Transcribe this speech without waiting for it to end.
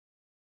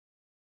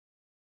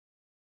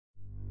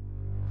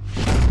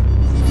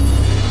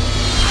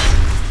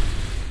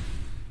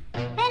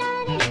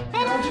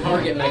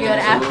Good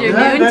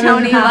afternoon,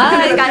 Toni.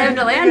 Welcome to Skydive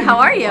to Land. How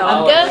are you?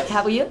 I'm good.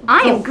 How are you?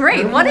 I am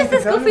great. What is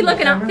this goofy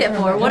looking outfit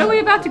for? What are we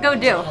about to go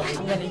do?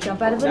 I'm gonna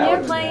jump out of an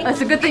airplane.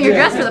 It's a good thing you're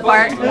dressed for the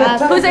part.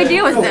 Whose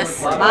idea was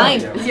this?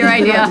 Mine. It's your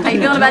idea. How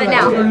you feeling about it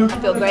now? I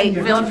feel great.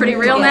 Feeling pretty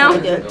real now?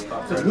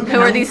 Who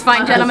are these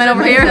fine gentlemen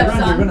over here?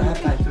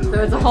 So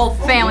it's a whole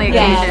family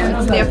occasion.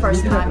 Yeah, it's their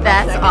first time.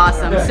 That's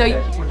awesome. So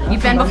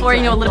you've been before,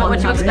 you know a little bit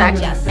what to expect.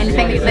 Yes.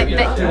 Anything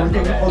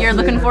that you're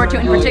looking forward to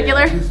in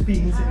particular?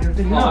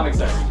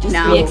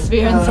 No. Be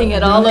experiencing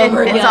it all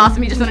over again. It's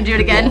awesome. You just want to do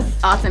it again?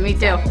 Awesome. Me too.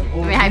 Give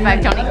me a high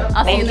five, Toni.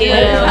 I'll see you in the Thank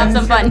morning. you. Have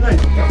some fun.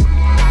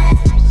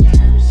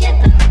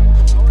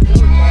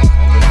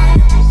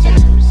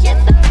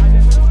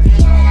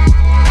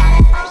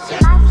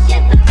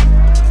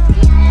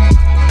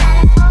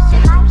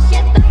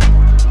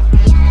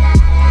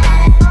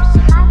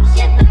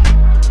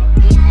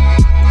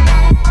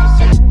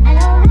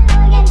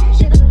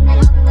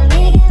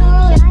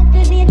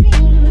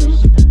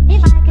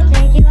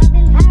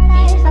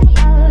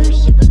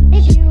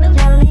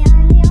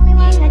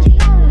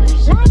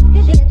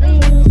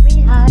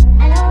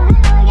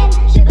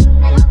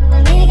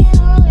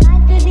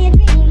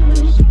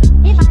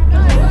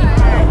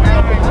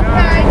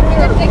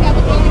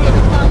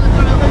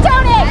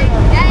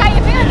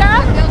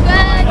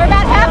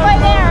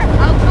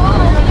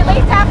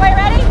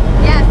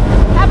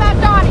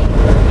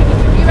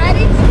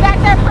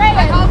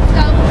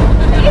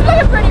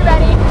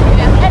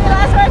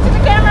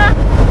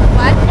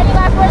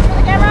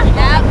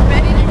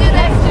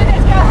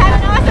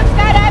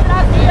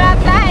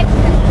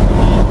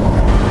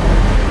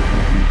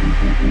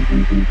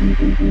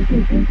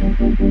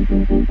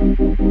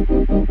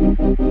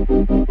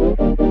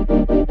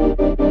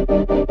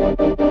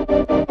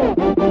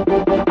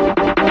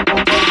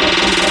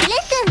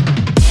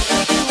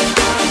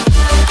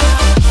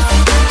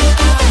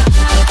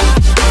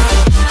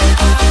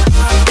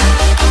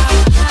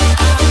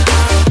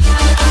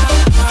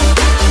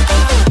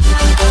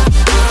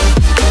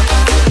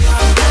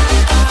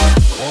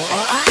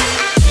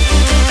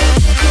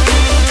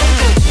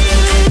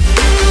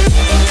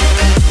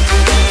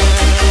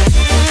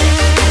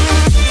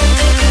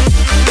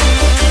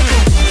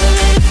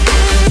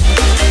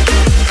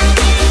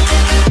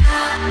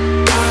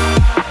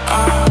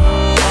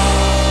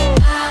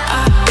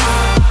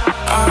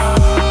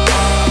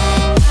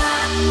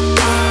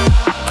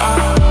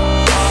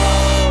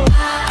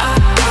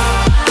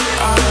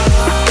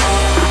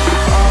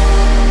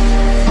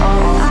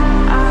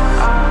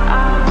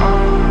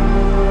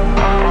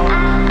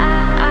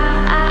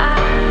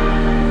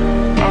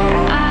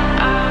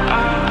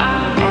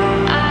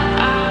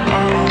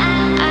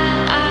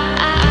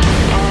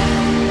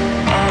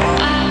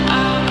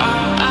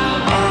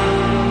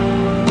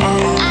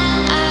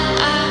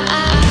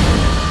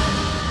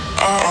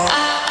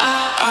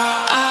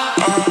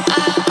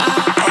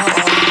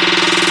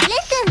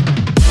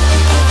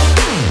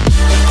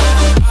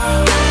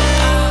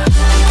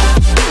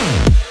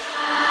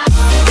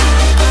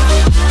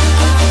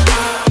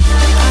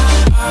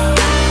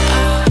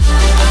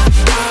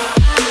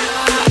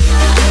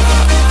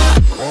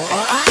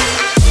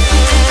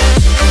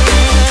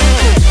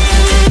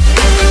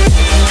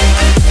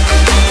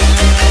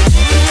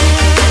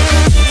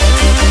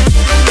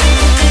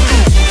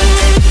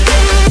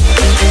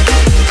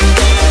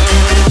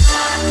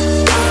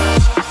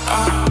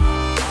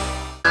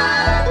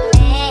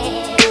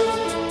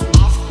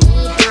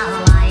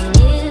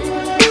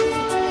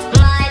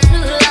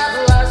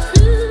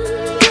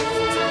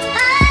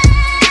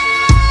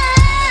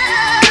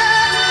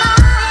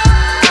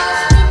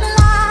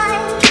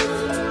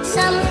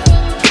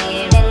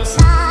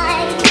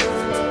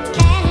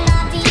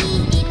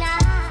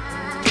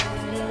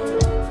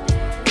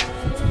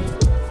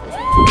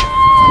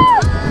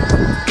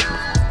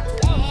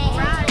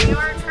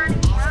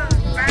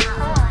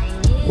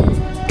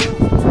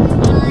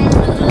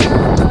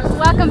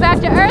 Welcome back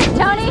to Earth,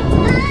 Toni.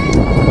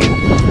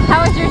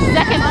 How was your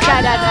second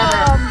skydive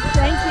ever?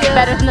 Thank you.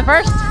 Better than the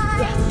first?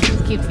 Yes.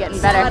 Just keeps getting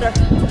better.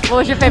 What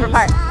was your favorite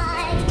part?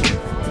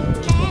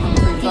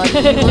 Well,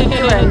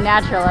 you were a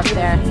natural up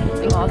there.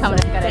 Thanks for coming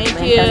to Skydive.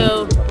 Thank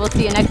you. We'll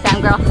see you next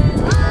time, girl.